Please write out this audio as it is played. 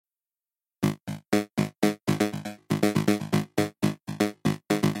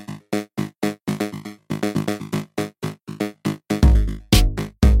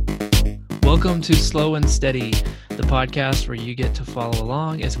Welcome to Slow and Steady, the podcast where you get to follow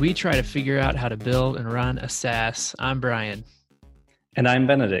along as we try to figure out how to build and run a SaaS. I'm Brian. And I'm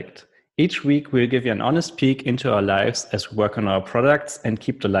Benedict. Each week, we'll give you an honest peek into our lives as we work on our products and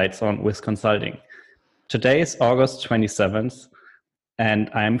keep the lights on with consulting. Today is August 27th,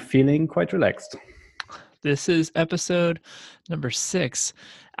 and I'm feeling quite relaxed. This is episode number 6.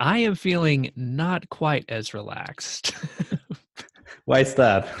 I am feeling not quite as relaxed. Why is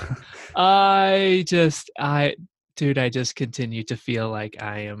that? I just continue to feel like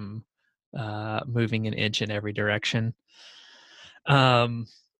I am moving an inch in every direction. It's a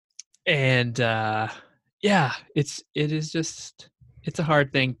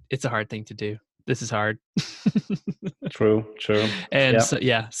hard thing. It's a hard thing to do. This is hard. True. And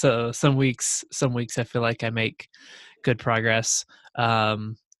so some weeks I feel like I make good progress.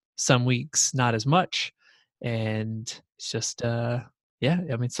 Some weeks not as much. And it's just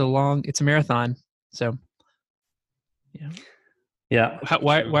it's a marathon. So yeah.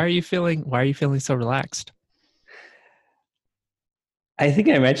 Why are you feeling so relaxed? I think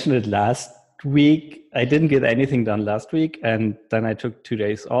I mentioned it last week. I didn't get anything done last week, and then I took 2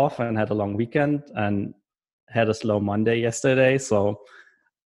 days off and had a long weekend and had a slow Monday yesterday. So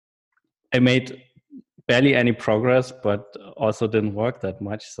I made barely any progress, but also didn't work that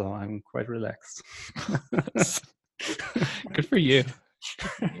much. So I'm quite relaxed. Good for you.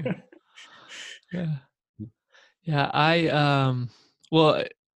 Yeah. Well,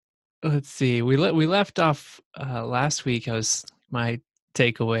 let's see. We left off last week. My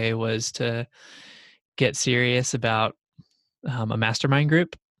takeaway was to get serious about a mastermind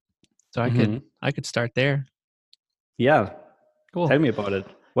group. So I could start there. Yeah. Cool. Tell me about it.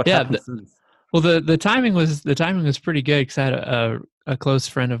 What happened since? Well, the timing was pretty good because I had a close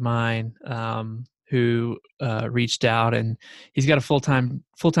friend of mine who reached out, and he's got a full-time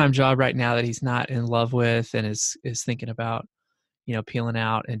job right now that he's not in love with, and is thinking about peeling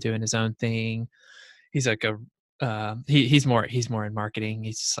out and doing his own thing. He's like he's more in marketing.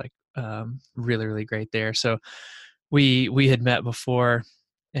 He's just like really, really great there. So we had met before,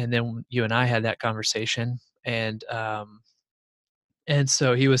 and then you and I had that conversation, and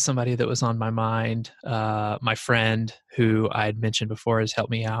so he was somebody that was on my mind. My friend who I had mentioned before has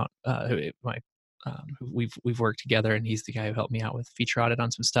helped me out. We've worked together, and he's the guy who helped me out with Feature Audit on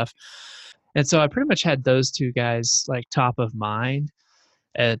some stuff. And so I pretty much had those two guys like top of mind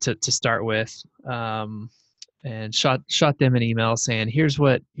to start with, and shot them an email saying, here's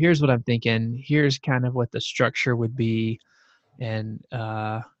what I'm thinking. Here's kind of what the structure would be, and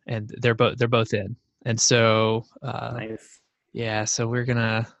they're both in. And so Nice. Yeah, so we're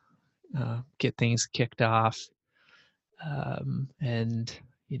gonna get things kicked off, and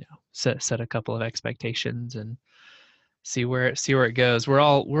set a couple of expectations and see where it goes. We're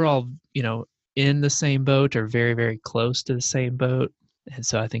all in the same boat, or very, very close to the same boat, and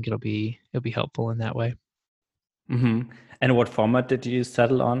so I think it'll be helpful in that way. Mm-hmm. And what format did you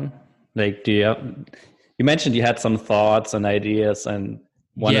settle on? Like, you mentioned you had some thoughts and ideas and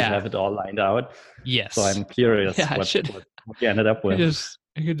wanted to have it all lined out. Yes. So I'm curious what you ended up with.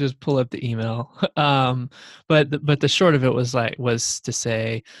 I could just pull up the email. But the short of it was to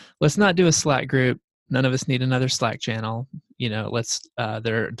say, let's not do a Slack group. None of us need another Slack channel. Let's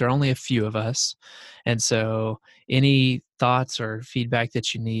there are only a few of us. And so any thoughts or feedback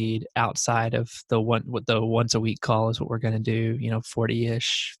that you need outside of the once a week call is what we're going to do,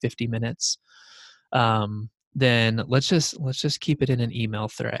 40-ish, 50 minutes. Then let's just keep it in an email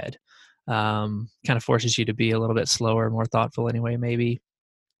thread. Kind of forces you to be a little bit slower, more thoughtful anyway, maybe.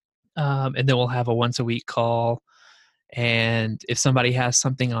 And then we'll have a once a week call. And if somebody has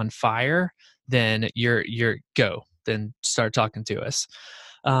something on fire, then you're go. Then start talking to us.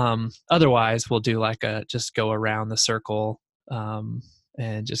 Otherwise, we'll do just go around the circle, and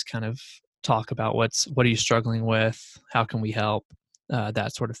just kind of talk about what are you struggling with? How can we help?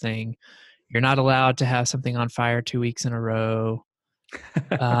 That sort of thing. You're not allowed to have something on fire 2 weeks in a row.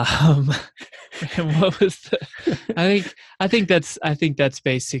 And what was I think that's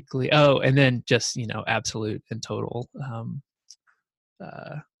basically, and then just, absolute and total,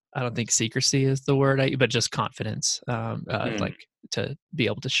 I don't think secrecy is the word, but just confidence, like to be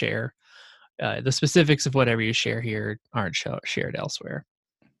able to share the specifics of whatever you share here aren't shared elsewhere.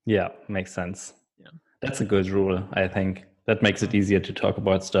 Yeah, makes sense. Yeah. That's a good rule. I think that makes it easier to talk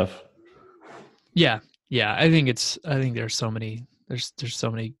about stuff. Yeah. I think there's so many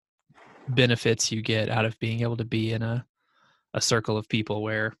benefits you get out of being able to be in a circle of people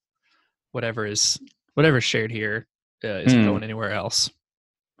where whatever's shared here isn't going anywhere else.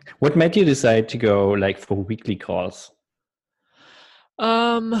 What made you decide to go for weekly calls?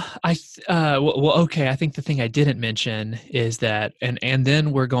 Well, okay. I think the thing I didn't mention is that, and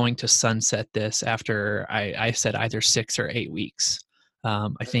then we're going to sunset this after I said either 6 or 8 weeks.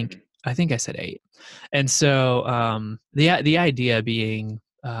 I think I said 8. And so the idea being,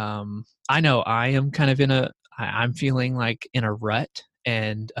 I know I am kind of I'm feeling like in a rut,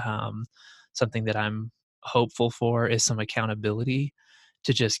 and something that I'm hopeful for is some accountability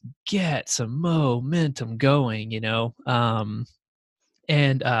to just get some momentum going,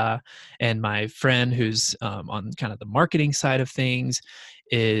 and and my friend who's on kind of the marketing side of things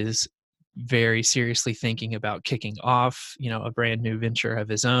is very seriously thinking about kicking off, a brand new venture of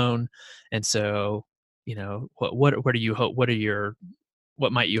his own. And so, what do you hope,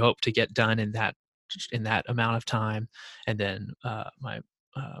 what might you hope to get done in that amount of time? And then my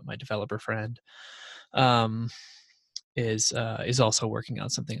developer friend um is also working on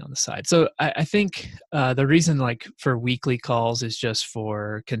something on the side. So I think the reason, like, for weekly calls is just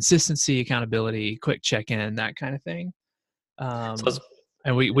for consistency, accountability, quick check-in, that kind of thing. So Um,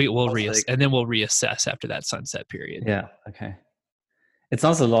 and we will sounds like, and then we'll reassess after that sunset period. yeah, okay. It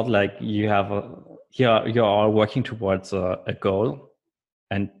sounds a lot like you're all working towards a goal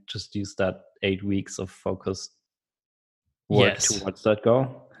and just use that 8 weeks of focused work Yes. towards that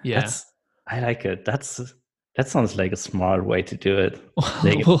goal. Yeah. I like it. That sounds like a smart way to do it.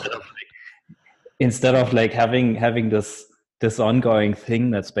 Like Well, instead of like having this ongoing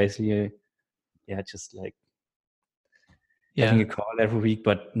thing that's basically, yeah, just like yeah. having a call every week,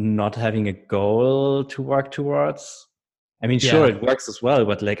 but not having a goal to work towards. I mean, sure, Yeah. it works as well,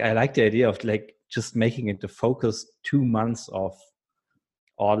 but like I like the idea of like just making it the focus 2 months of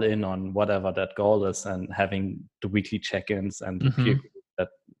all in on whatever that goal is, and having the weekly check-ins and the peer Hmm. group that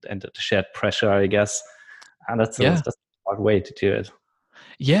and the shared pressure, I guess. And Yeah. that's a smart way to do it.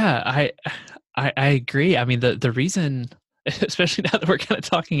 Yeah, I agree. I mean, the reason, especially now that we're kind of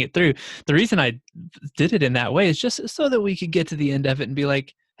talking it through, the reason I did it in that way is just so that we could get to the end of it and be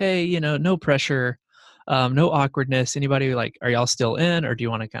like, hey, no pressure, no awkwardness. Anybody, like, are y'all still in, or do you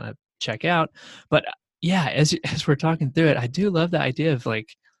want to kind of check out? But yeah, as we're talking through it, I do love the idea of, like,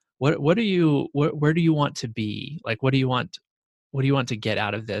 what do you where do you want to be? Like, what do you want to get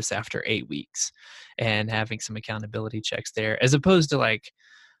out of this after 8 weeks, and having some accountability checks there, as opposed to, like,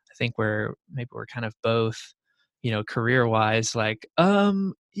 I think we're kind of both, career wise, like,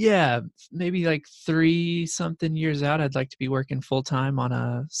 yeah, maybe like 3 something years out, I'd like to be working full time on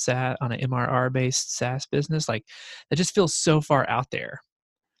on a MRR based SaaS business. Like, that just feels so far out there,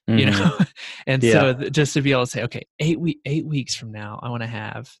 you know? Mm-hmm. And so Yeah. just to be able to say, okay, 8 weeks from now, I want to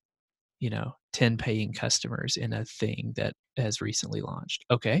have, 10 paying customers in a thing that has recently launched.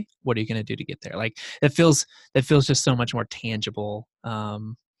 Okay, what are you going to do to get there? Like, that feels just so much more tangible.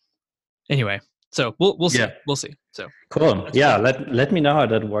 Anyway, so we'll Yeah. see. We'll see. So Cool. that's Yeah. cool. Let me know how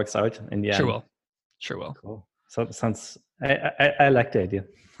that works out in the Sure end. will. Sure will. Cool. So sounds I like the idea.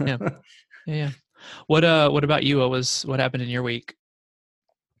 Yeah. Yeah. Yeah. What about you? What happened in your week?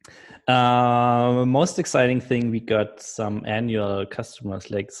 Most exciting thing, we got some annual customers,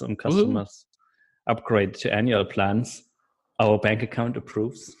 like some Woohoo. customers upgrade to annual plans. Our bank account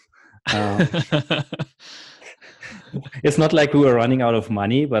approves. Um, it's not like we were running out of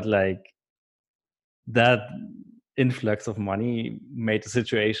money, but like that influx of money made the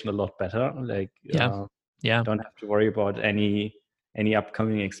situation a lot better. Like Yeah. Yeah. don't have to worry about any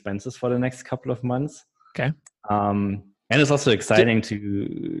upcoming expenses for the next couple of months. Okay. And it's also D- exciting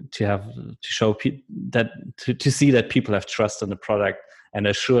to have to show that to see that people have trust in the product and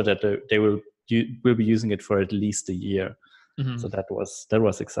are sure that they will be using it for at least a year. So mhm. that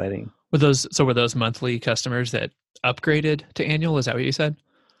was exciting. Were those monthly customers that upgraded to annual? Is that what you said?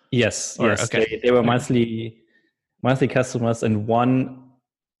 Yes, Or yes, okay. they were Okay. monthly customers, and one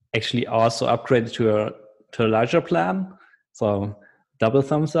actually also upgraded to a larger plan. So double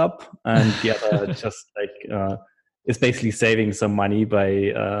thumbs up, and the other just like is basically saving some money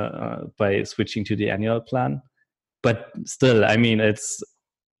by switching to the annual plan. But still, I mean, it's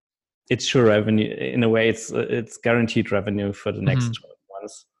sure revenue in a way. It's guaranteed revenue for the next Hmm. 12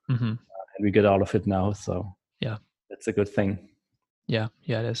 months, Hmm. and we get all of it now. So Yeah. that's a good thing. Yeah.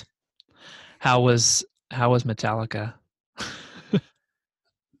 Yeah. It is. How was Metallica?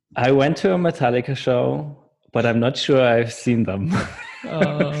 I went to a Metallica show, but I'm not sure I've seen them.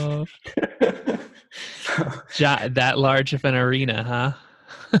 Oh, So, that large of an arena,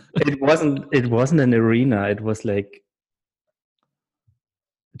 huh? it wasn't an arena. It was like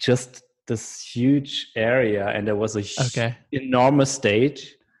just this huge area, and there was a Okay. enormous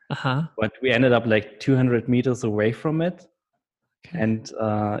stage, Uh-huh. but we ended up like 200 meters away from it. Okay. and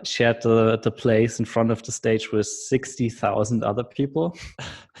shared the place in front of the stage with 60,000 other people.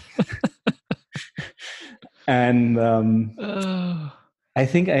 And Oh. I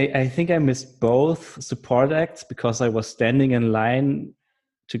think I missed both support acts because I was standing in line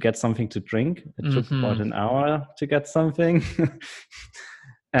to get something to drink. It took about Mm-hmm. an hour to get something.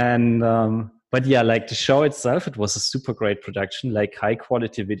 And but yeah, like the show itself, it was a super great production, like high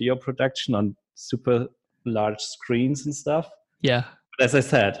quality video production on super large screens and stuff. Yeah. But as I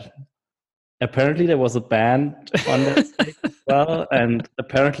said, apparently there was a band on that stage as well, and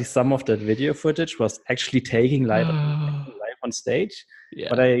apparently some of that video footage was actually Oh. taking live on stage,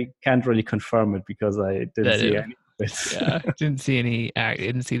 but Yeah. I can't really confirm it because I didn't That see is. any of it. Yeah. Didn't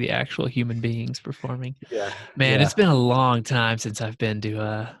see the actual human beings performing. Yeah, Man, yeah. it's been a long time since I've been to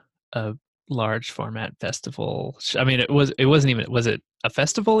a large format festival. I mean, it wasn't even, was it a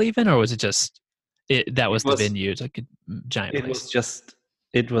festival even, or was it just that It was the was venue? It's like a giant it place. was just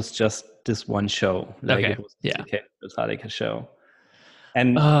it was just this one show, like Okay. it was Yeah. the Metallica show,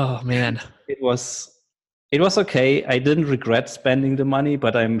 and Oh man. it was it was okay. I didn't regret spending the money,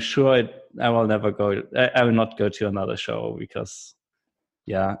 but I'm sure I will never go. I will not go to another show because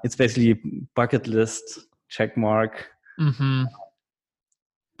yeah, it's basically bucket list check mark. Mm-hmm.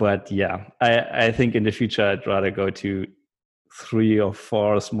 But yeah, I think in the future I'd rather go to 3 or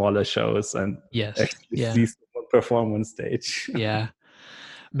 4 smaller shows and Yes. actually Yeah. see someone perform on stage. Yeah.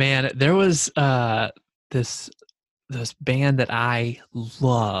 Man, there was this this band that I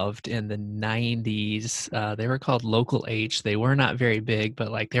loved in the 90s. They were called Local H. They were not very big,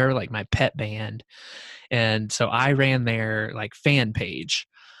 but like they were like my pet band. And so I ran their like fan page,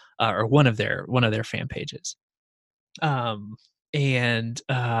 or one of their fan pages. Um and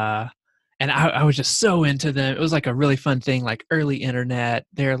I was just so into them. It was like a really fun thing, like early internet.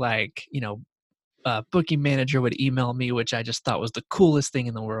 They're like, booking manager would email me, which I just thought was the coolest thing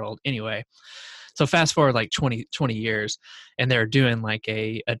in the world. Anyway, so fast forward like 20 years, and they're doing like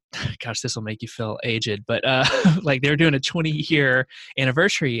a gosh, this will make you feel aged, but like they're doing a 20-year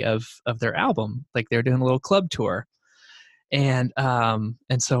anniversary of their album. Like they're doing a little club tour, and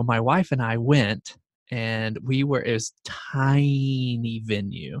so my wife and I went, and it was tiny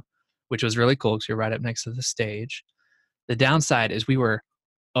venue, which was really cool because you're right up next to the stage. The downside is we were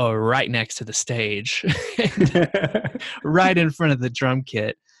right next to the stage, right in front of the drum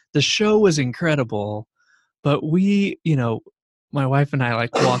kit. The show was incredible, but my wife and I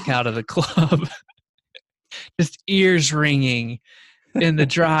like walk out of the club, just ears ringing in the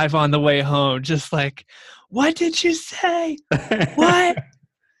drive on the way home, just like, what did you say? What?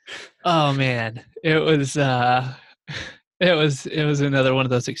 Oh man, it was another one of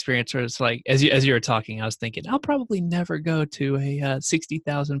those experiences. Like as you were talking, I was thinking I'll probably never go to a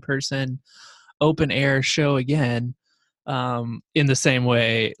 60,000 person open air show again. In the same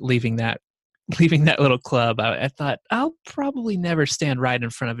way, leaving that little club, I thought I'll probably never stand right in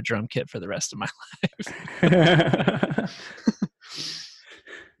front of a drum kit for the rest of my life.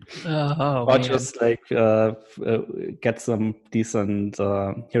 Oh Or man. just like get some decent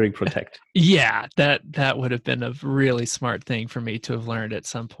hearing protect. Yeah, that would have been a really smart thing for me to have learned at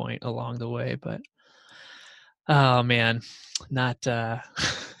some point along the way, but oh man, not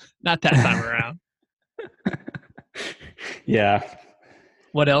not that time around. Yeah.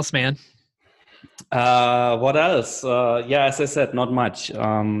 What else, man? What else? Yeah, as I said, not much.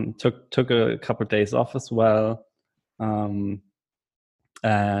 Took a couple of days off as well.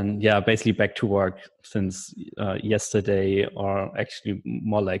 And yeah, basically back to work since yesterday, or actually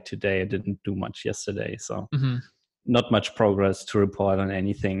more like today. I didn't do much yesterday, so Mm-hmm. not much progress to report on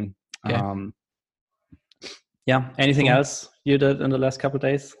anything. Okay, Yeah, anything cool. else you did in the last couple of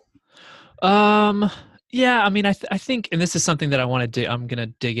days? Um, yeah, I mean, I think, and this is something that I'm gonna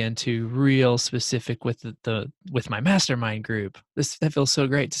dig into real specific with with my mastermind group. That feels so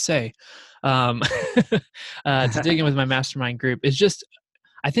great to say. Um, to dig in with my mastermind group is just,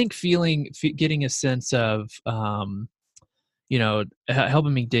 I think, getting a sense of,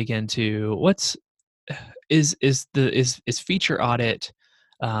 helping me dig into what's is feature audit.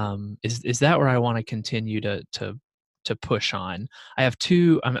 Is that where I want to continue to push on? I have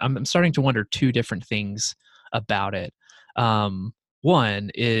two. I'm starting to wonder two different things about it.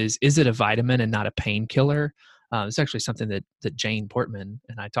 One is it a vitamin and not a painkiller? It's actually something that Jane Portman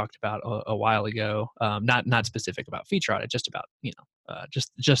and I talked about a while ago. Not specific about feature audit, just about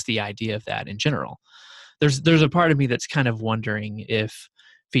just the idea of that in general. There's a part of me that's kind of wondering if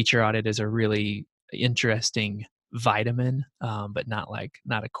feature audit is a really interesting vitamin, but not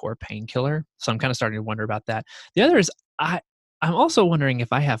a core painkiller. So I'm kind of starting to wonder about that. The other is I'm also wondering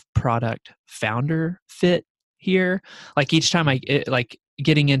if I have product founder fit here. Like each time like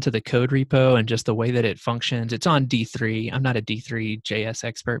getting into the code repo and just the way that it functions, it's on D3. I'm not a D3 JS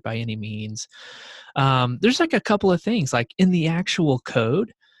expert by any means. There's like a couple of things like in the actual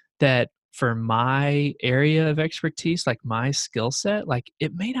code that for my area of expertise, like my skill set, like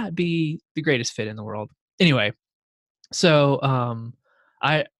it may not be the greatest fit in the world. Anyway, so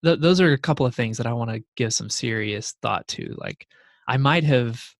those are a couple of things that I want to give some serious thought to. Like I might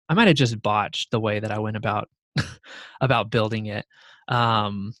have just botched the way that I went about about building it.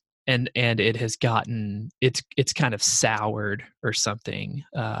 And it has gotten it's kind of soured or something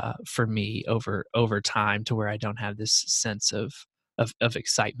for me over time to where I don't have this sense of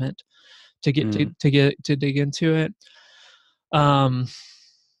excitement to get to dig into it. Um,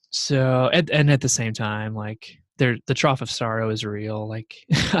 so and at the same time, like the trough of sorrow is real. Like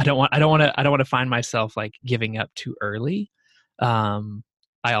I don't want to find myself like giving up too early.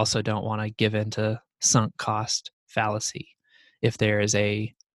 I also don't want to give into sunk cost fallacy. If there is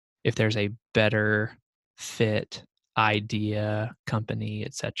a if there's a better fit idea, company,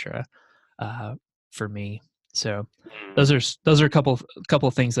 etc. For me. So those are a couple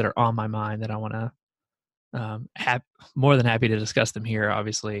of things that are on my mind that I want to more than happy to discuss them here,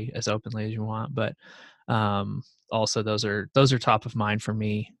 obviously as openly as you want, but also those are top of mind for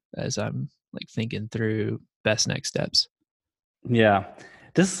me as I'm like thinking through best next steps. Yeah,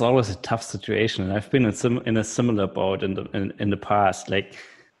 this is always a tough situation, and I've been in a similar boat in the past. Like,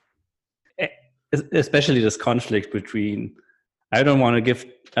 e- especially this conflict between I don't want to give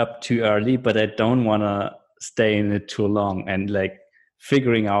up too early, but I don't want to stay in it too long, and like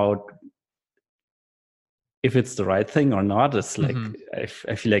figuring out if it's the right thing or not is like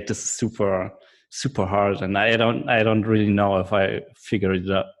I feel like this is super hard, and I don't really know if I figure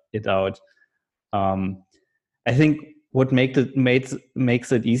it out. I think what makes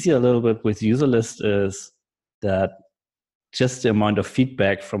it easier a little bit with user list is that just the amount of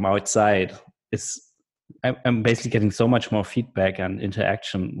feedback from outside is I'm basically getting so much more feedback and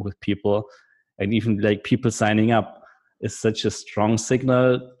interaction with people, and even like people signing up is such a strong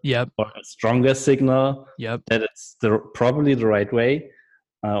signal, Yep. or a stronger signal, Yep. that it's probably the right way,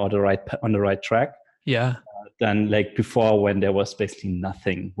 or on the right track, Yeah. than like before when there was basically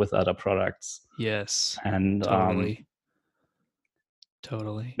nothing with other products. Yes. And Totally.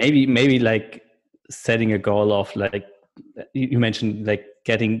 maybe like setting a goal of like you mentioned, like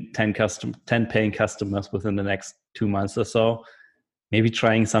getting 10 paying customers within the next 2 months or so. Maybe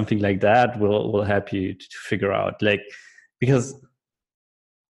trying something like that will help you to figure out, like, because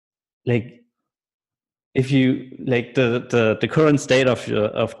like if you like the current state of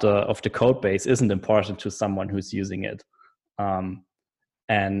the code base isn't important to someone who's using it,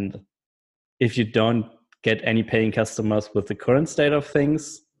 and if you don't get any paying customers with the current state of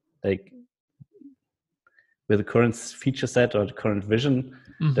things, like with the current feature set or the current vision,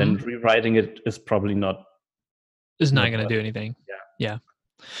 then rewriting it is probably not going to do anything. Yeah.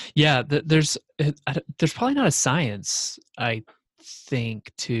 There's probably not a science, I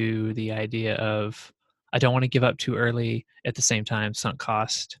think, to the idea of I don't want to give up too early. At the same time, sunk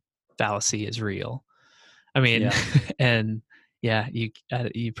cost fallacy is real. I mean, and yeah,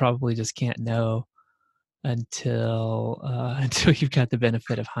 you probably just can't know until until you've got the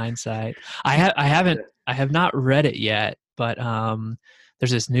benefit of hindsight. I have not read it yet, but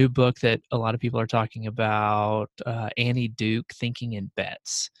there's this new book that a lot of people are talking about, Annie Duke, Thinking in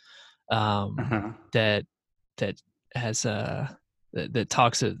Bets, that that has that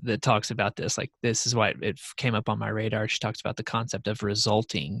talks about this. Like this is why it came up on my radar. She talks about the concept of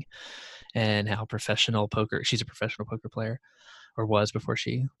resulting and how she's a professional poker player, or was before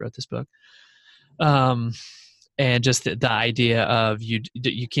she wrote this book. And just the idea of you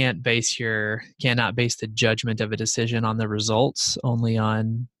cannot base the judgment of a decision on the results, only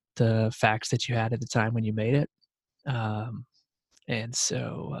on the facts that you had at the time when you made it. And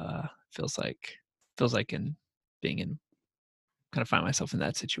so feels like in being in kind of find myself in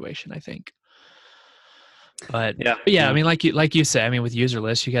that situation, I think. But yeah, I mean, like you say, I mean, with user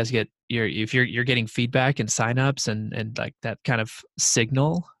lists, you guys get if you're getting feedback and signups and like that kind of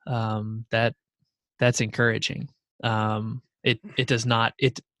signal, that's encouraging. It does not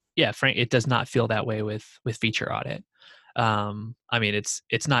it does not feel that way with feature audit. I mean,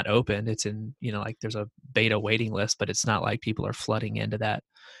 it's not open. It's in, like there's a beta waiting list, but it's not like people are flooding into that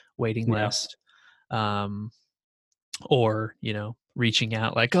waiting list. Or, reaching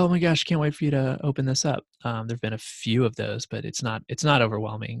out like, oh my gosh, can't wait for you to open this up. There've been a few of those, but it's not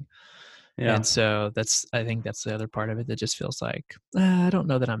overwhelming. And so I think that's the other part of it that just feels like, I don't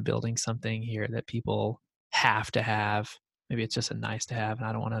know that I'm building something here that people have to have. Maybe it's just a nice to have, and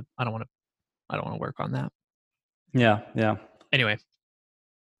I don't want to work on that. Yeah. Anyway,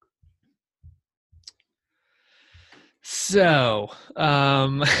 so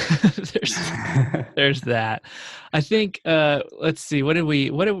there's that. I think let's see,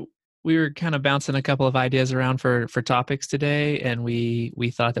 we were kind of bouncing a couple of ideas around for topics today, and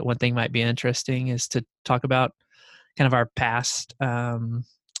we thought that one thing might be interesting is to talk about kind of our past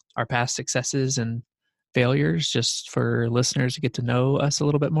successes and failures, just for listeners to get to know us a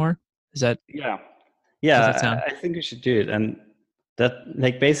little bit more. Is that Yeah. Does that sound? I think we should do it. And that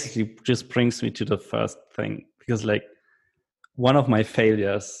like basically just brings me to the first thing, because like one of my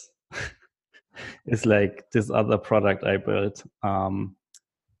failures is like this other product I built.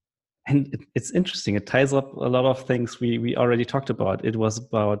 And it's interesting. It ties up a lot of things we already talked about. It was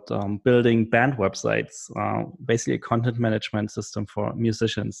about building band websites, basically a content management system for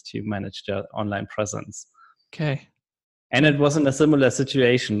musicians to manage their online presence. Okay. And it was in a similar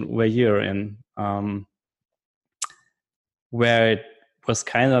situation where you're in, where it was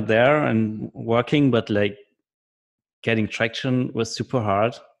kind of there and working, but like getting traction was super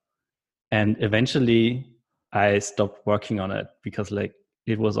hard. And eventually I stopped working on it because like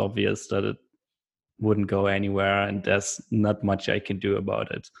it was obvious that it wouldn't go anywhere and there's not much I can do about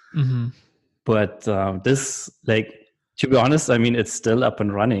it. Mm-hmm. But this, like, to be honest, I mean, it's still up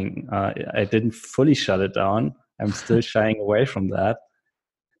and running. I didn't fully shut it down. I'm still shying away from that.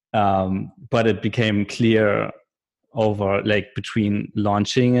 But it became clear over like between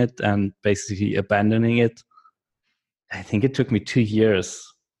launching it and basically abandoning it. I think it took me 2 years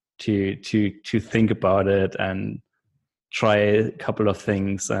to think about it and try a couple of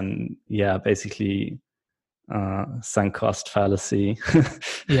things, and yeah, basically sunk cost fallacy.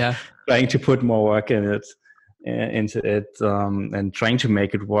 Yeah. Trying to put more work into it, and trying to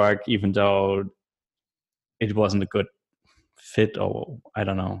make it work even though it wasn't a good fit, or I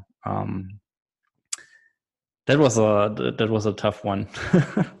don't know. That was a tough one.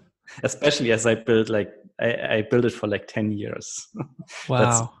 Especially as I built like I built it for like 10 years. Wow.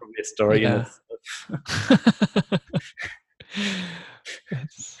 That's probably a story in itself.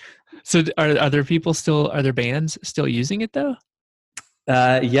 So are there bands still using it though?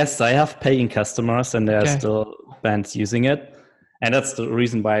 Yes, I have paying customers, and there are still bands using it, and that's the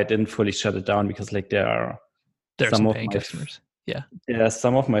reason why I didn't fully shut it down, because like there are some paying customers. Yeah,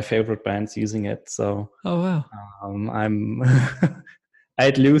 some of my favorite bands using it. So oh wow, I'm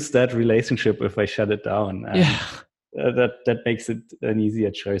I'd lose that relationship if I shut it down. And yeah, that makes it an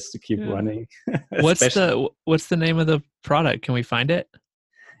easier choice to keep running. What's the name of the product? Can we find it?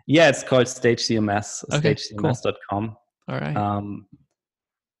 Yeah, it's called Stage CMS. Okay, StageCMS.com. All right.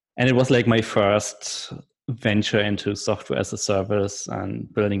 And it was like my first venture into software as a service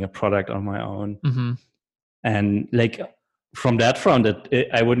and building a product on my own. Mm-hmm. And like from that front,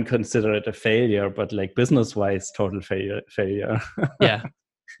 I wouldn't consider it a failure, but like business-wise, total failure. Yeah.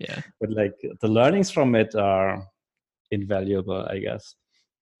 But like the learnings from it are invaluable, I guess.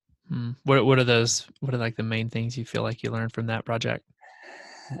 What are those? What are like the main things you feel like you learned from that project?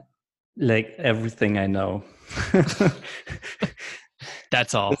 Like everything I know.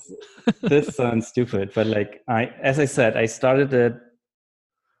 That's all. This sounds stupid, but like as I said, I started it.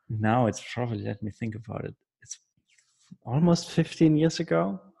 Now it's probably, let me think about it. It's almost 15 years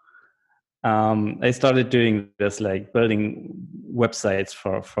ago. I started doing this, like building websites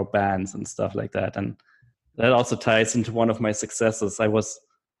for bands and stuff like that. And that also ties into one of my successes. I was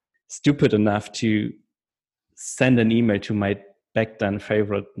stupid enough to send an email to my back then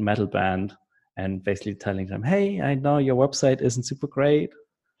favorite metal band and basically telling them, hey, I know your website isn't super great.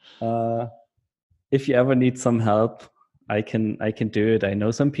 If you ever need some help, I can do it. I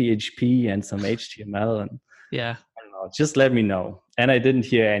know some PHP and some HTML, and yeah, I don't know, just let me know. And I didn't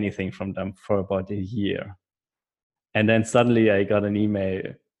hear anything from them for about a year. And then suddenly I got an email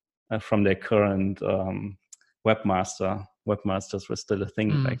from their current webmaster. Webmasters were still a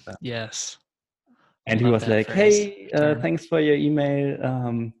thing back then. Yes. And he was like, hey, thanks for your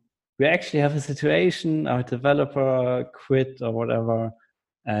email. We actually have a situation. Our developer quit or whatever.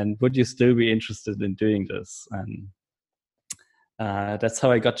 And would you still be interested in doing this? And that's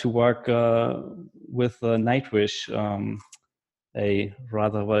how I got to work with Nightwish, a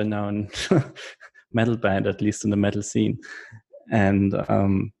rather well-known metal band, at least in the metal scene. And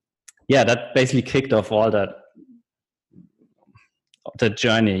yeah, that basically kicked off all that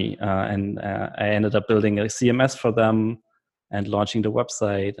journey. And I ended up building a CMS for them and launching the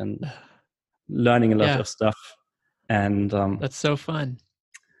website and learning a lot of stuff. And that's so fun.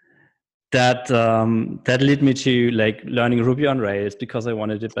 That led me to like learning Ruby on Rails, because I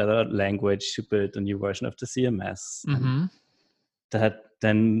wanted a better language to build a new version of the CMS. Mm-hmm. That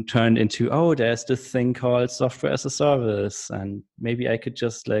then turned into, oh, there's this thing called software as a service, and maybe I could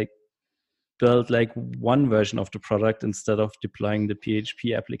just like build like one version of the product instead of deploying the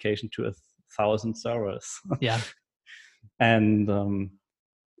PHP application to 1,000 servers. Yeah. And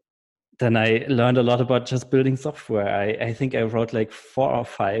then I learned a lot about just building software. I think I wrote like 4 or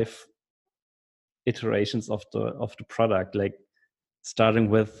 5 iterations of the product, like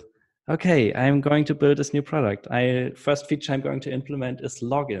starting with, okay, I'm going to build this new product. First feature I'm going to implement is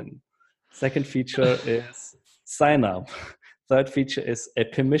login. Second feature is sign up. Third feature is a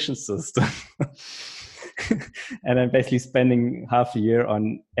permission system. And I'm basically spending half a year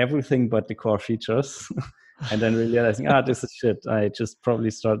on everything but the core features. And then realizing, this is shit. I just probably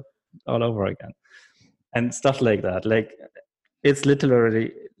start all over again. And stuff like that. Like, it's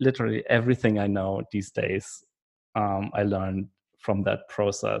literally everything I know these days. I learned from that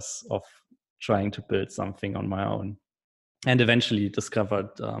process of trying to build something on my own, and eventually discovered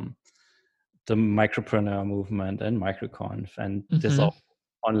the micropreneur movement and microconf and this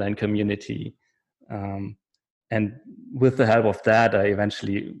online community. And with the help of that, I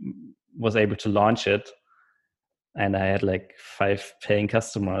eventually was able to launch it. And I had like 5 paying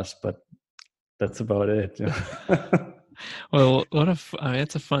customers, but that's about it. Well, I mean,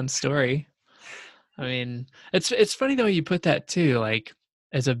 it's a fun story. I mean, it's funny the way you put that too, like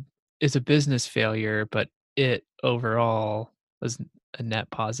as a business failure, but it overall was a net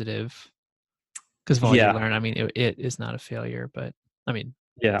positive because of all you learn. I mean, it is not a failure, but I mean,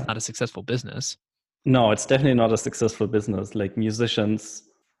 it's not a successful business. No, it's definitely not a successful business. Like, musicians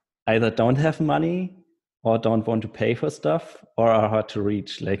either don't have money or don't want to pay for stuff or are hard to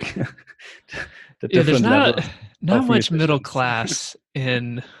reach. Like, the different there's not much middle class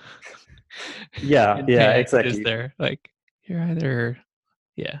in exactly. Is there? Like, you're either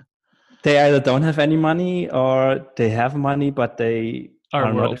they either don't have any money or they have money but they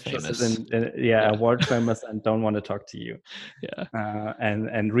are world not interested famous. are world famous and don't want to talk to you.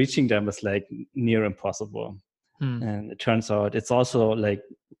 And reaching them is like near impossible. And it turns out it's also like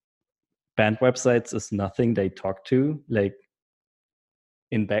band websites is nothing they talk to, like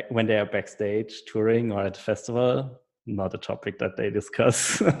when they are backstage touring or at a festival, not a topic that they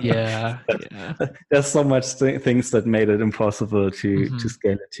discuss. There's so much things that made it impossible to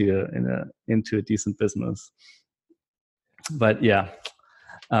scale it into a decent business. But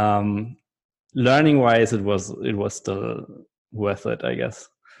learning wise, it was still worth it, I guess.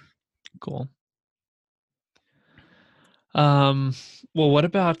 Cool. Well, what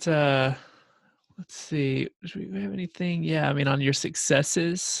about let's see, do we have anything? I mean, on your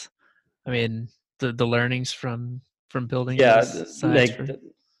successes, I mean, the learnings from building just like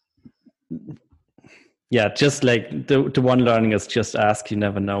the one learning is just ask. You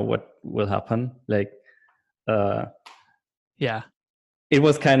never know what will happen. Like, it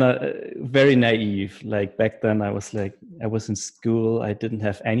was kind of very naive. Like, back then I was in school. I didn't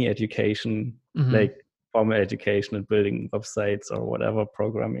have any education, like formal education in building websites or whatever,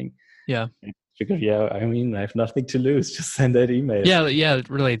 programming. I mean, I have nothing to lose. Just send that email.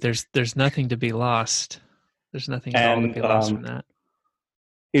 Really, there's nothing to be lost. There's nothing at all to be lost from that.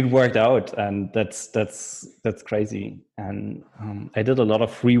 It worked out, and that's crazy. And I did a lot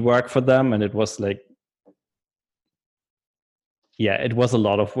of free work for them, and it was like, it was a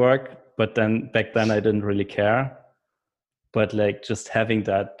lot of work. But then back then I didn't really care. But like, just having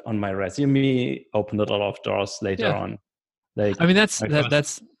that on my resume opened a lot of doors later on. Like, I mean, that's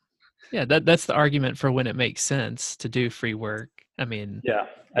the argument for when it makes sense to do free work. I mean,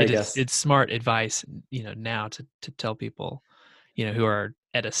 I guess it's smart advice, now to tell people, who are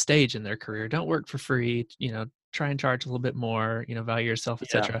at a stage in their career, don't work for free, try and charge a little bit more, value yourself,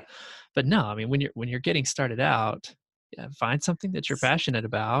 etc. But no, I mean, when you're getting started out, find something that you're passionate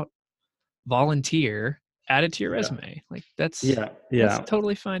about, volunteer, add it to your resume. Like, that's a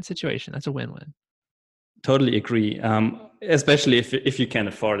totally fine situation. That's a win-win. Totally agree. Especially if you can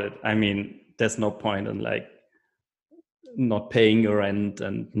afford it. I mean, there's no point in like not paying your rent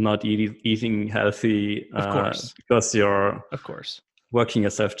and not eating healthy, because you're working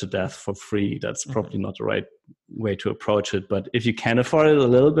yourself to death for free. That's probably not the right way to approach it. But if you can afford it a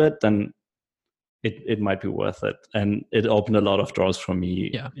little bit, then it might be worth it. And it opened a lot of doors for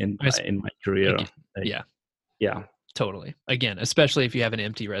me in my career. Totally. Again, especially if you have an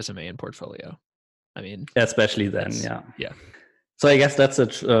empty resume and portfolio. I mean, especially then, So I guess that's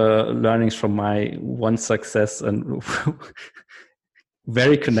it. Learnings from my one success and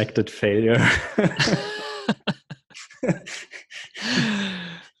very connected failure.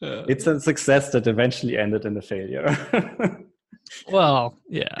 It's a success that eventually ended in a failure. Well,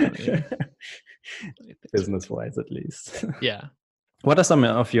 I mean, business-wise, at least. What are some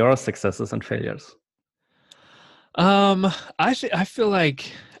of your successes and failures? Um, I feel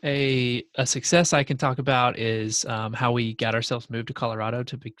like a success I can talk about is how we got ourselves moved to Colorado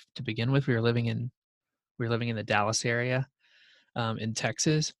to begin with. We were living in the Dallas area, in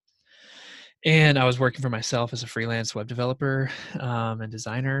Texas, and I was working for myself as a freelance web developer and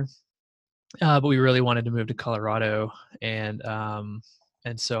designer. But we really wanted to move to Colorado, and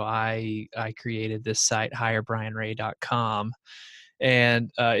so I created this site hirebrianray.com,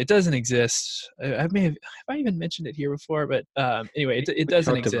 and it doesn't exist. I may have I even mentioned it here before, but anyway, it We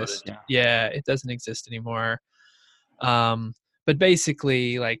doesn't talked about it, exist. yeah. Yeah, it doesn't exist anymore. Um, but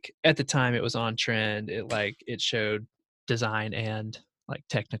basically, like at the time, it was on trend. It showed design and like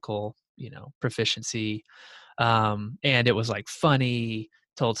technical, proficiency, and it was like funny,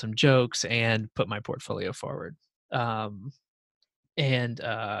 told some jokes, and put my portfolio forward. Um, and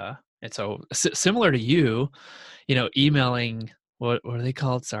so similar to you, emailing, what are they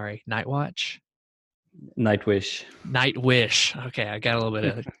called? Sorry, Nightwatch, Nightwish. Nightwish. Okay, I got a little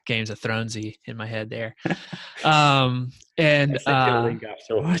bit of Games of Thronesy in my head there. I And sent you a link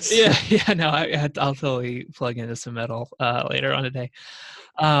afterwards. yeah, yeah, no, I'll totally plug into some metal later on today.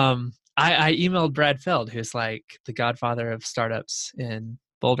 I emailed Brad Feld, who's like the godfather of startups in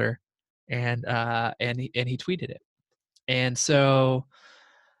Boulder, and he tweeted it. And so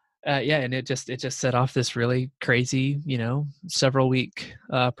yeah, and it just set off this really crazy, several week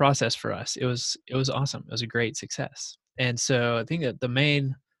process for us. It was awesome. It was a great success. And so I think that the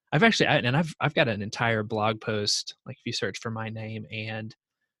main I've got an entire blog post, like if you search for my name and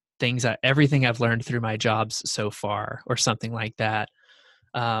everything I've learned through my jobs so far or something like that.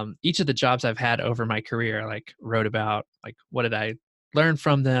 Each of the jobs I've had over my career, like wrote about like what did I learn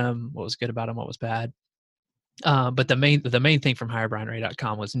from them, what was good about them, what was bad. But the main thing from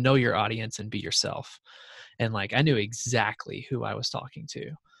hirebrianray.com was know your audience and be yourself. And like I knew exactly who I was talking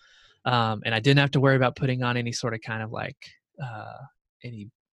to. And I didn't have to worry about putting on any sort of kind of like any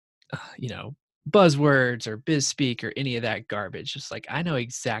you know buzzwords or biz speak or any of that garbage. Just like I know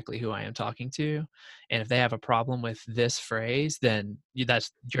exactly who I am talking to, and if they have a problem with this phrase, then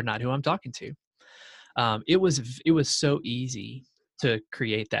you're not who I'm talking to. It was so easy to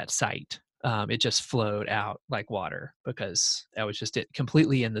create that site. It just flowed out like water because I was just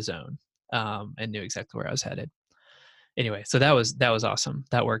completely in the zone, and knew exactly where I was headed. Anyway, so that was awesome.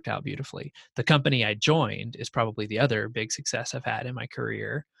 That worked out beautifully. The company I joined is probably the other big success I've had in my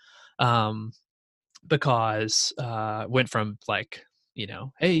career, um, because went from like,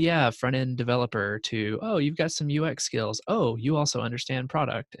 hey, yeah, front end developer to, oh, you've got some UX skills. Oh, you also understand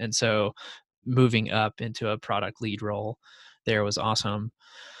product. And so moving up into a product lead role there was awesome.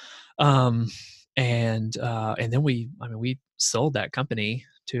 Um, and then we sold that company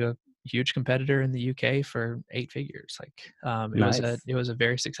to a huge competitor in the UK for 8 figures. Like, it was a Nice. it was a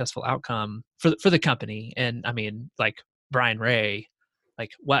very successful outcome for the company. And I mean, like Brian Ray,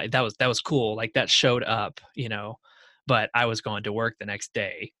 like wow, that was cool. Like that showed up, but I was going to work the next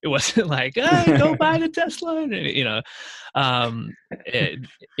day. It wasn't like, hey, go buy the Tesla. And, um, it,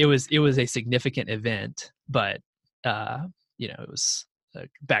 it was a significant event, but it was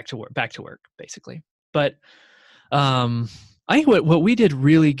back to work basically. But I think what we did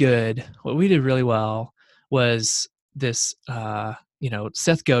really good, what we did really well was this.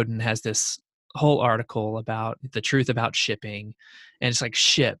 Seth Godin has this whole article about the truth about shipping, and it's like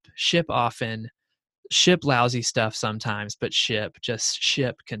ship often, ship lousy stuff sometimes, but ship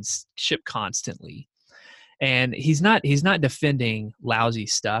constantly. And he's not defending lousy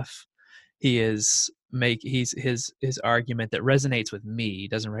stuff. His argument that resonates with me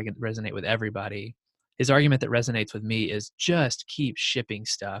doesn't resonate with everybody. His argument that resonates with me is just keep shipping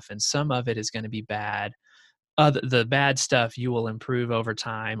stuff, and some of it is going to be bad. The bad stuff you will improve over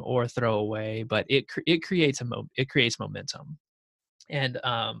time or throw away, but it creates momentum. And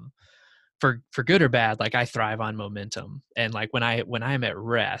for good or bad, like I thrive on momentum. And like when I'm at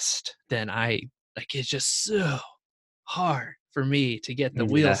rest, then I like it's just so hard for me to get the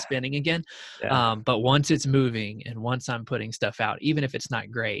wheels Yeah, spinning again. yeah. But once it's moving and once I'm putting stuff out, even if it's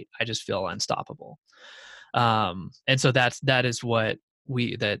not great, I just feel unstoppable. And so that is what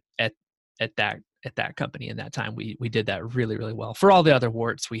we that at that company in that time we did that really really well. For all the other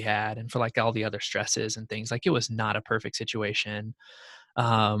warts we had and for like all the other stresses and things, like it was not a perfect situation,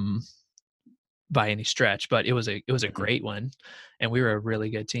 um, by any stretch, but it was a Mhm. great one, and we were a really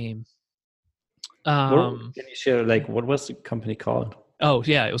good team. What Um, can you share? Like, what was the company called? Oh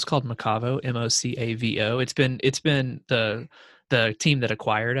yeah, it was called Macavo, Mocavo. It's been the team that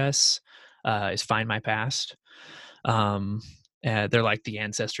acquired us is Find My Past. Um, they're like the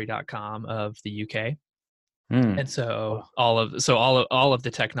ancestry.com of the UK. Mm. And so Oh, all of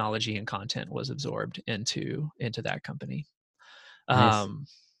the technology and content was absorbed into that company. nice. Um,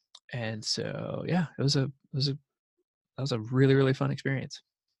 and so yeah, that was a really really fun experience.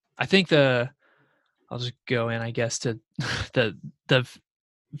 I think I'll just go in, I guess, to the the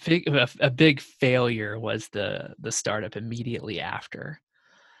a big failure was the startup immediately after,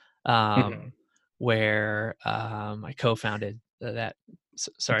 Mhm. um, where I co-founded that.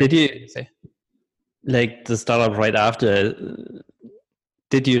 Sorry, Did you what did you say? like the startup right after?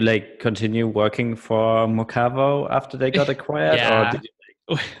 Did you like continue working for Mocavo after they got acquired, or Yeah. did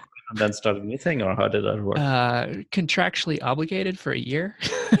you and then start a new thing, or how did that work? Contractually obligated for a year.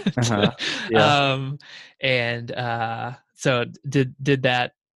 Uh-huh. Yeah. um, and so did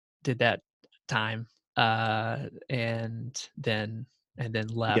that time, and then Yeah.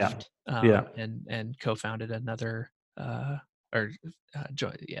 left, Yeah. and co-founded another, or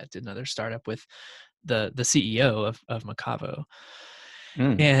did another startup with the CEO of Macavo.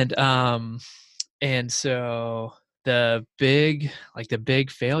 Mm. And so the big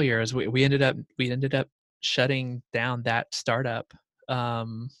failure is we ended up shutting down that startup,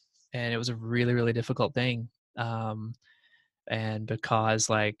 um, and it was a really really difficult thing, um, and because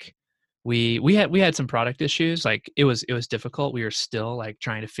like we had some product issues, like it was difficult. We were still like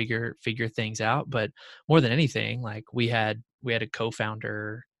trying to figure things out, but more than anything, like we had a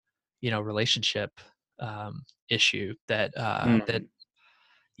co-founder, relationship, issue that Mm.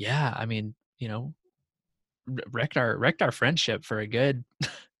 yeah, I mean, wrecked our friendship for a good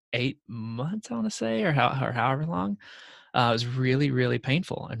 8 months, I want to say, or however long. It was really really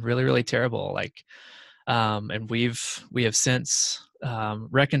painful and really really terrible. Like, and we have since,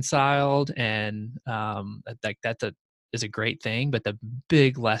 reconciled, and like is a great thing. But the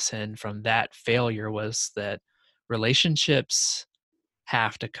big lesson from that failure was that relationships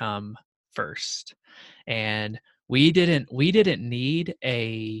have to come first, and we didn't need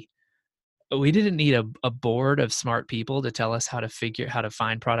a board of smart people to tell us how to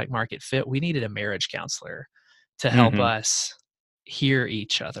find product market fit. We needed a marriage counselor to help Mhm. us hear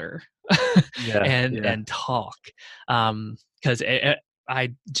each other Yeah. Yeah. and talk. Because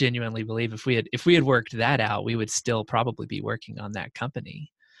I genuinely believe if we had worked that out, we would still probably be working on that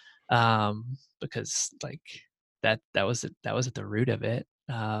company. Because like that was at the root of it.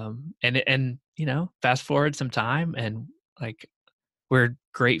 And fast forward some time, and like we're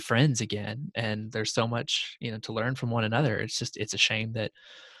great friends again, and there's so much, to learn from one another. It's a shame that,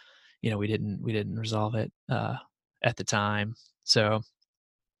 we didn't resolve it, at the time. So,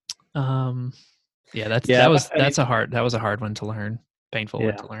 um yeah, Yeah. But I mean, that was a hard one to learn, painful one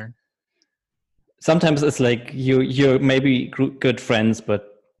yeah. to learn. Sometimes it's like you're maybe good friends,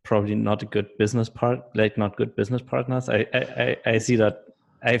 but probably not a good business part, like not good business partners. I see that.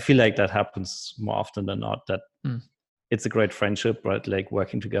 I feel like that happens more often than not. That Mm, it's a great friendship, but like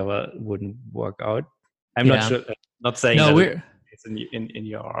working together wouldn't work out. I'm not yeah. sure. Not saying No, that we're it's in yeah.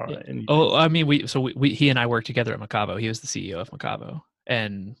 your in Oh, I mean, he and I worked together at Macavo. He was the CEO of Macavo,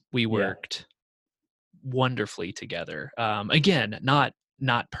 and we yeah. worked wonderfully together. Again, not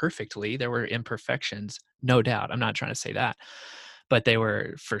perfectly. There were imperfections, no doubt. I'm not trying to say that, but they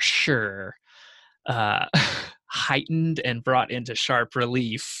were for sure, uh, heightened and brought into sharp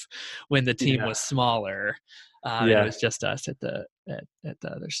relief when the team Yeah. was smaller, and it Yeah. was just us at the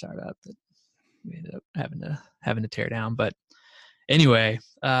other startup that we ended up having to tear down. But anyway,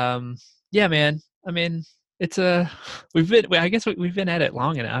 yeah, man. I mean, it's a I guess we've been at it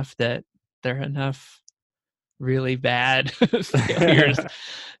long enough that there are enough really bad failures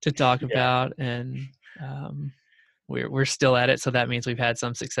to talk Yeah. about, and um, we're still at it. So that means we've had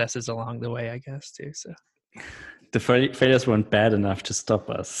some successes along the way, I guess, too. So The failures weren't bad enough to stop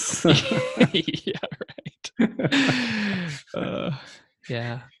us. yeah, right. uh,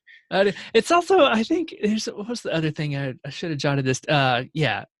 yeah. It's also, I think, what was the other thing I should have jotted this?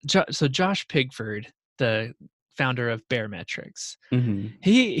 Yeah. So Josh Pigford, the founder of Baremetrics, Hmm.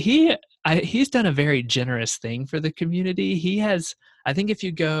 he's done a very generous thing for the community. He has, I think, if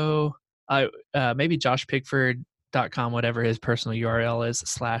you go, maybe joshpigford.com, whatever his personal URL is,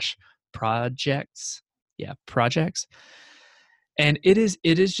 /projects. Yeah, projects. And it is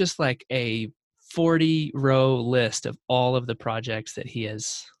just like a 40-row list of all of the projects that he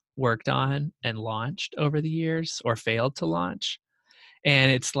has worked on and launched over the years, or failed to launch.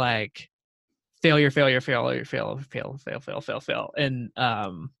 And it's like failure, failure, failure, fail, fail, fail, fail, fail, fail. And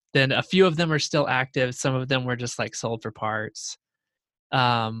then a few of them are still active. Some of them were just like sold for parts.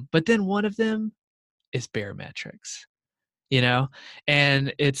 But then one of them is Baremetrics, you know?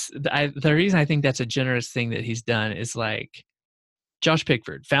 And the reason I think that's a generous thing that he's done is like, Josh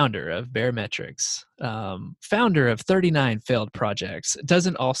Pickford, founder of Baremetrics, founder of 39 failed projects,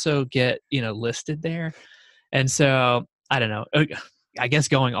 doesn't also get, listed there. And so I don't know. I guess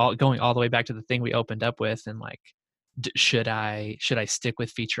going all the way back to the thing we opened up with, and like, should I stick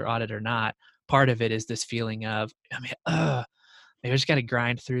with feature audit or not? Part of it is this feeling of, maybe I just got to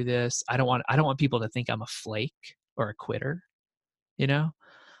grind through this. I don't want people to think I'm a flake or a quitter,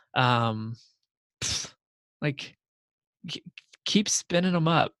 like keep spinning them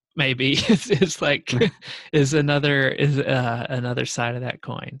up. Maybe is like is another side of that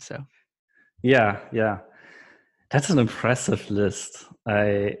coin. So yeah, that's an impressive list.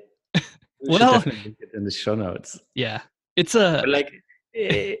 I well, should definitely link it in the show notes. Yeah, it's a but I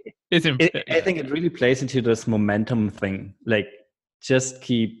think it really plays into this momentum thing. Like, just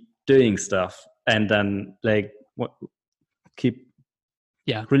keep doing stuff, and then keep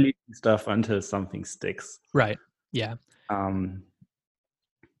releasing stuff until something sticks. Right. Yeah.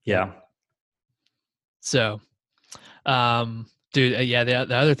 Yeah. So, dude, the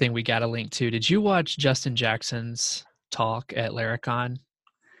other thing we got a link to. Did you watch Justin Jackson's talk at Laracon?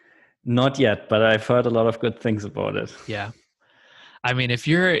 Not yet, but I've heard a lot of good things about it. Yeah. I mean, if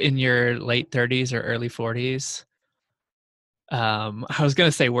you're in your late 30s or early 40s, I was going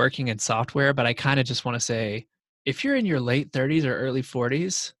to say working in software, but I kind of just want to say, if you're in your late 30s or early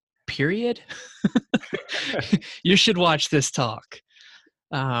 40s, period, you should watch this talk.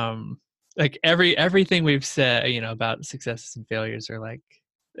 Like everything we've said, about successes and failures are like,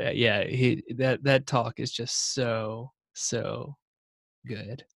 that talk is just so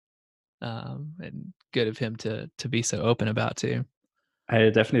good, and good of him to be so open about too. I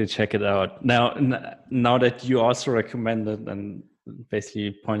definitely check it out. Now that you also recommend it and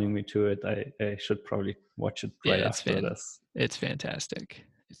basically pointing me to it, I should probably watch it right after this. It's fantastic.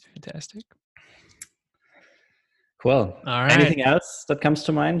 It's fantastic. Cool. All right. Anything else that comes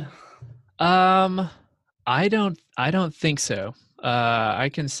to mind? I don't think so. I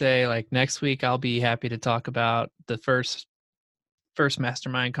can say, like, next week I'll be happy to talk about the first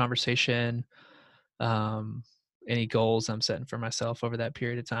mastermind conversation, any goals I'm setting for myself over that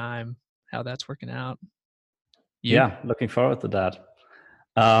period of time, how that's working out. Yeah, looking forward to that.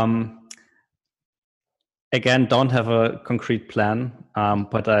 Again, don't have a concrete plan,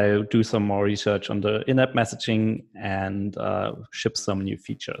 but I'll do some more research on the in-app messaging and ship some new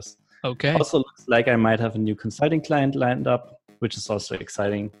features. Okay. Also looks like I might have a new consulting client lined up, which is also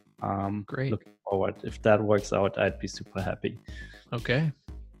exciting. Great. Looking forward. If that works out, I'd be super happy. Okay.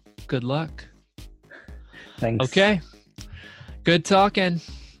 Good luck. Thanks. Okay. Good talking.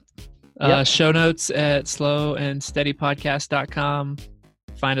 Show notes at slowandsteadypodcast.com.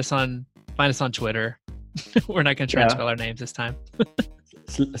 Find us on Twitter. We're not going to try and spell our names this time.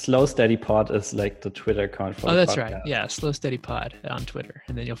 Slow Steady Pod is like the Twitter account for that's podcast. Right. Yeah, Slow Steady Pod on Twitter,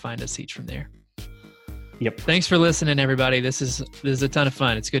 and then you'll find us each from there. Yep. Thanks for listening, everybody. This is a ton of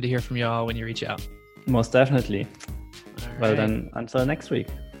fun. It's good to hear from y'all when you reach out. Most definitely. All right. Well then, until next week.